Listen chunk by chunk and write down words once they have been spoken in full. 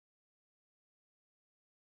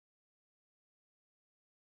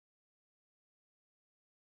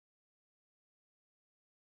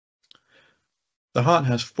The heart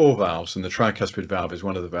has four valves, and the tricuspid valve is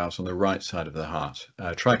one of the valves on the right side of the heart.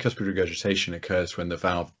 Tricuspid regurgitation occurs when the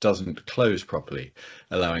valve doesn't close properly,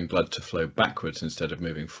 allowing blood to flow backwards instead of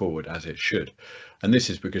moving forward as it should. And this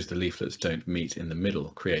is because the leaflets don't meet in the middle,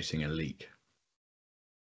 creating a leak.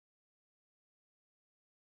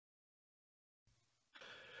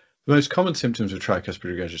 The most common symptoms of tricuspid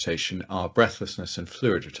regurgitation are breathlessness and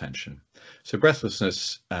fluid retention. So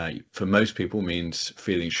breathlessness for most people means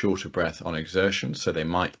feeling short of breath on exertion, so they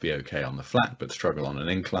might be okay on the flat but struggle on an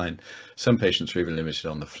incline. Some patients are even limited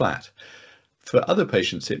on the flat. For other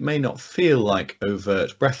patients, it may not feel like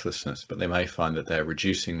overt breathlessness, but they may find that they're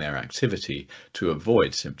reducing their activity to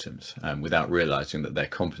avoid symptoms without realizing that they're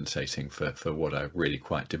compensating for what are really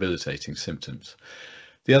quite debilitating symptoms.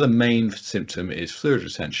 The other main symptom is fluid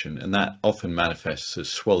retention, and that often manifests as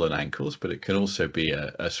swollen ankles, but it can also be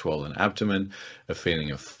a swollen abdomen, a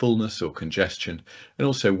feeling of fullness or congestion, and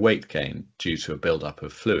also weight gain due to a buildup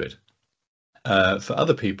of fluid. For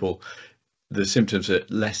other people, the symptoms are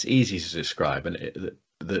less easy to describe, and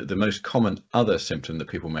the most common other symptom that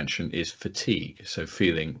people mention is fatigue, so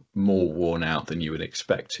feeling more worn out than you would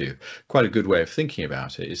expect to. Quite a good way of thinking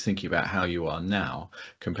about it is thinking about how you are now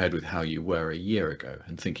compared with how you were a year ago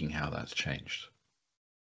and thinking how that's changed.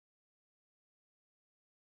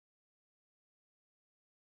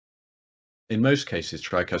 In most cases,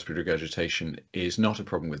 tricuspid regurgitation is not a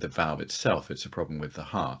problem with the valve itself, it's a problem with the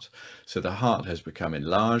heart. So the heart has become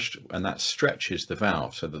enlarged, and that stretches the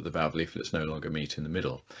valve so that the valve leaflets no longer meet in the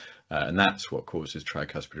middle. And that's what causes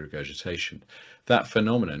tricuspid regurgitation. That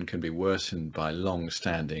phenomenon can be worsened by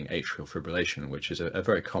long-standing atrial fibrillation, which is a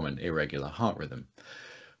very common irregular heart rhythm.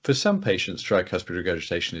 For some patients, tricuspid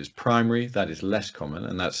regurgitation is primary. That is less common,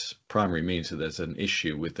 and that's primary means that there's an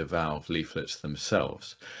issue with the valve leaflets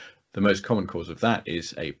themselves. The most common cause of that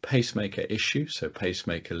is a pacemaker issue. So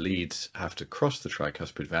pacemaker leads have to cross the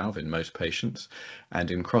tricuspid valve in most patients, and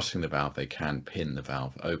in crossing the valve, they can pin the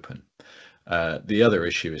valve open. The other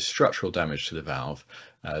issue is structural damage to the valve.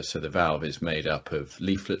 So the valve is made up of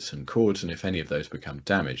leaflets and cords, and if any of those become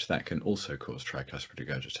damaged, that can also cause tricuspid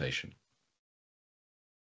regurgitation.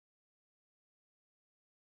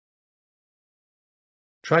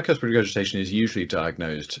 Tricuspid regurgitation is usually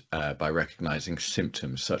diagnosed by recognizing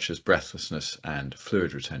symptoms such as breathlessness and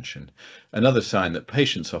fluid retention. Another sign that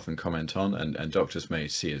patients often comment on, and doctors may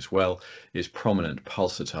see as well, is prominent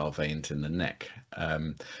pulsatile veins in the neck.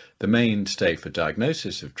 The mainstay for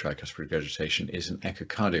diagnosis of tricuspid regurgitation is an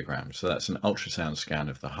echocardiogram, so that's an ultrasound scan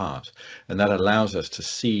of the heart, and that allows us to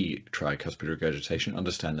see tricuspid regurgitation,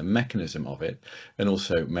 understand the mechanism of it, and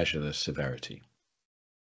also measure the severity.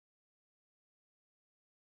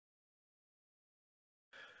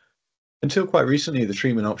 Until quite recently, the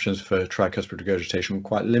treatment options for tricuspid regurgitation were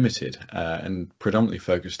quite limited and predominantly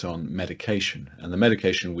focused on medication. And the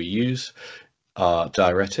medication we use are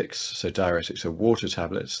diuretics. So diuretics are water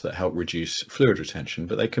tablets that help reduce fluid retention,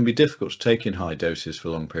 but they can be difficult to take in high doses for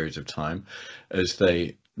long periods of time as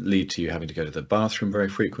they lead to you having to go to the bathroom very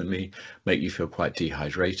frequently, make you feel quite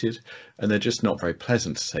dehydrated, and they're just not very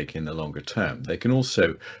pleasant to take in the longer term. They can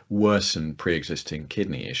also worsen pre-existing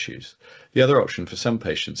kidney issues. The other option for some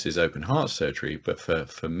patients is open heart surgery, but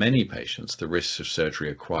for many patients, the risks of surgery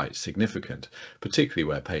are quite significant, particularly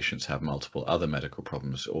where patients have multiple other medical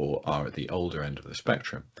problems or are at the older end of the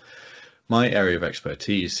spectrum. My area of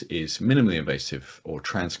expertise is minimally invasive or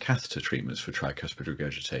transcatheter treatments for tricuspid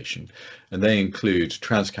regurgitation, and they include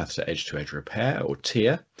transcatheter edge-to-edge repair or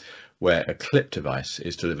TEER, where a clip device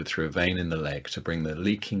is delivered through a vein in the leg to bring the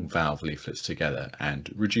leaking valve leaflets together and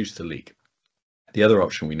reduce the leak. The other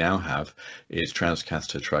option we now have is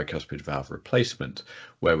transcatheter tricuspid valve replacement,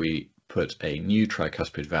 where we put a new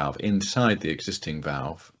tricuspid valve inside the existing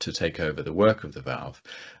valve to take over the work of the valve,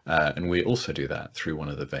 and we also do that through one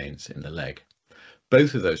of the veins in the leg.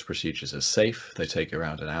 Both of those procedures are safe, they take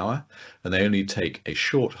around an hour, and they only take a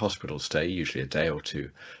short hospital stay, usually a day or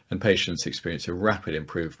two, and patients experience a rapid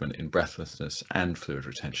improvement in breathlessness and fluid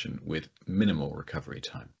retention with minimal recovery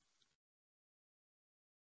time.